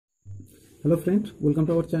Hello friend, welcome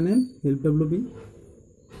to our channel help WB.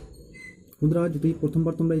 বন্ধুরা, যদি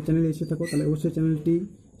প্রথমবার তোমরা এই চ্যানেলে এসে থাকো তাহলে অবশ্যই চ্যানেলটি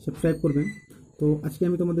সাবস্ক্রাইব করবেন। তো আজকে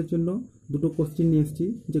আমি তোমাদের জন্য দুটো কোশ্চেন নিয়ে এসেছি,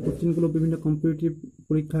 যে কোশ্চেনগুলো বিভিন্ন কম্পিটিটিভ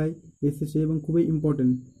পরীক্ষায় এসেছে এবং খুবই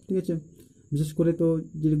ইম্পর্টেন্ট। ঠিক আছে, বিশেষ করে তো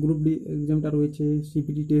যে গ্রুপ ডি এক্সামটা রয়েছে,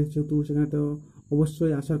 সিপিটি টেস্ট, যেহেতু সেখানে তো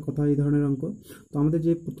অবশ্যই আসার কথা এই ধরনের অঙ্ক। তো আমাদের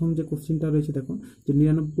যে প্রথম যে কোশ্চেনটা রয়েছে, দেখো যে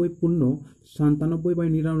 99 পূর্ণ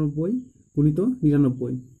 97/99 গুণিত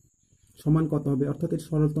 99 সমান কত হবে, অর্থাৎ এর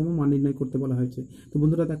সরলতম মান নির্ণয় করতে বলা হয়েছে। তো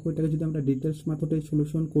বন্ধুরা দেখো, এটাকে যদি আমরা ডিটেলস মেথডে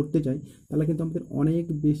সলিউশন করতে যাই তাহলে কিন্তু আমাদের অনেক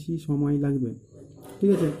বেশি সময় লাগবে। ঠিক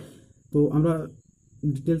আছে, তো আমরা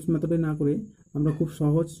ডিটেলস মেথডে না করে আমরা খুব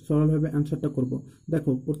সহজ সরলভাবে অ্যান্সারটা করব।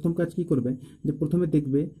 দেখো, প্রথম কাজ কি করবে, যে প্রথমে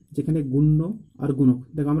দেখবে যেখানে গুণ্য আর গুণক।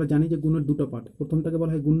 দেখো, আমরা জানি যে গুণের দুটো পার্ট, প্রথমটাকে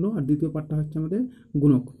বলা হয় গুণ্য আর দ্বিতীয় পার্টটা হচ্ছে আমাদের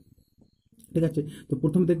গুণক। ঠিক আছে, তো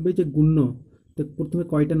প্রথমে দেখবে যে গুণ্য, তো প্রথমে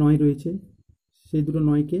কয়টা নয় রয়েছে সেই দুটো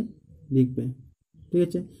নয়কে লিখবে। ঠিক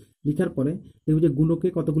আছে, লেখার পরে দেখবে যে গুণকে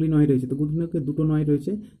কতগুলি নয় রয়েছে, তো গুণকে দুটো নয়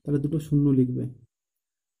রয়েছে, তাহলে দুটো শূন্য লিখবে।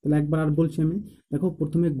 তাহলে একবার আর বলছি আমি, দেখো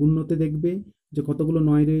প্রথমে গুণ্যতে দেখবে যে কতগুলো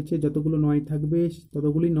নয় রয়েছে, যতগুলো নয় থাকবে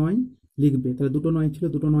ততগুলি নয় লিখবে। তাহলে দুটো নয় ছিল,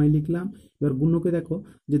 দুটো নয় লিখলাম। এবার গুণ্যকে দেখো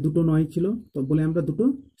যে দুটো নয় ছিল, তো বলে আমরা দুটো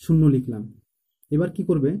শূন্য লিখলাম। এবার কি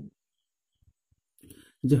করবে,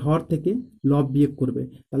 যে হর থেকে লব বিয়োগ করবে।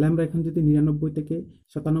 তাহলে আমরা এখানে যদি 99 থেকে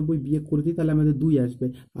 97 বিয়োগ করে দিই তাহলে আমাদের 2 আসবে,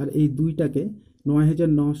 আর এই 2টাকে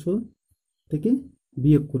 9900 থেকে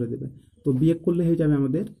বিয়োগ করে দেবে। তো বিয়োগ করলে হয়ে যাবে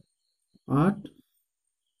আমাদের 8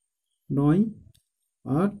 9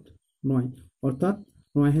 8 9, অর্থাৎ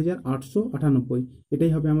 9898।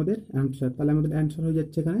 এটাই হবে আমাদের অ্যান্সার। তাহলে আমাদের অ্যান্সার হয়ে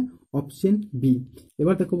যাচ্ছে এখানে অপশন বি।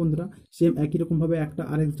 এবার দেখো বন্ধুরা, সেম একই রকমভাবে একটা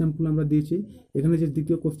আর এক্সাম্পল আমরা দিয়েছি। এখানে যে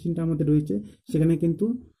দ্বিতীয় কোশ্চেনটা আমাদের রয়েছে সেখানে কিন্তু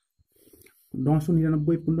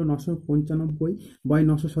 999 পূর্ণ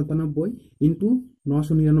 995/997 ইন্টু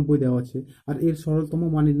 999 দেওয়া আছে, আর এর সরলতম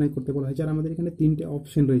মান নির্ণয় করতে বলা হয়েছে। আর আমাদের এখানে 3টে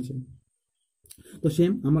অপশন রয়েছে। তো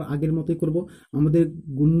সেম আমরা আগের মতোই করব। আমাদের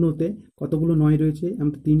গুণ্যতে কতগুলো নয় রয়েছে,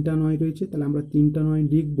 আমাদের 3টা নয় রয়েছে, তাহলে আমরা 3টা নয়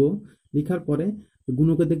লিখব। লেখার পরে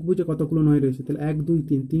গুণকে দেখবো যে কতগুলো নয় রয়েছে, তাহলে 1 2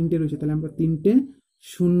 3 3টে রয়েছে, তাহলে আমরা 3টে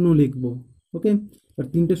শূন্য লিখব। ওকে, এবার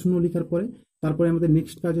 3টে শূন্য লেখার পরে তারপরে আমাদের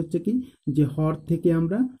নেক্সট কাজ হচ্ছে কি, যে হর থেকে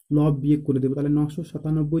আমরা লব বিয়োগ করে দেবো। তাহলে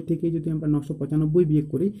 997 থেকে যদি আমরা 995 বিয়োগ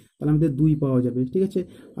করি তাহলে আমাদের 2 পাওয়া যাবে। ঠিক আছে,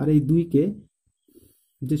 আর এই 2কে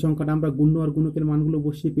যে সংখ্যাটা আমরা গুণ্য আর গুণকের মানগুলো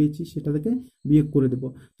বসিয়ে পেয়েছি সেটা থেকে বিয়োগ করে দেবো।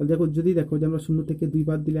 তাহলে দেখো যে আমরা 0 থেকে 2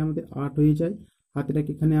 বাদ দিলে আমাদের 8 হয়ে যায়, হাতের এক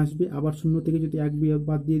এখানে আসবে। আবার 0 থেকে যদি 1 বিয়োগ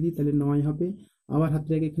বাদ দিয়ে দিই তাহলে 9 হবে। আবার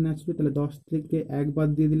হাতের এক এখানে আসবে, তাহলে 10 থেকে 1 বাদ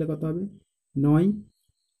দিয়ে দিলে কত হবে, 9।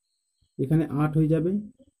 এখানে 8 হয়ে যাবে,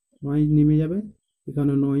 9 নেমে যাবে,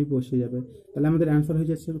 এখানে 9 বসে যাবে। তাহলে আমাদের অ্যান্সার হয়ে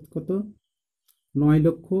যাচ্ছে কত,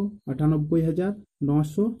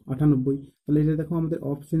 9,98,998। তাহলে এটা দেখো আমাদের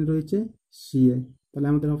অপশন রয়েছে সি এ। তাহলে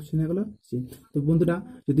আমাদের অপশন হয়ে গেল সি। তো বন্ধুরা,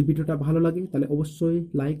 যদি ভিডিওটা ভালো লাগে তাহলে অবশ্যই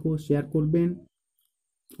লাইক ও শেয়ার করবেন,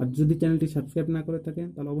 আর যদি চ্যানেলটি সাবস্ক্রাইব না করে থাকেন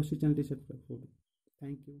তাহলে অবশ্যই চ্যানেলটি সাবস্ক্রাইব করবেন।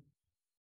 Thank you.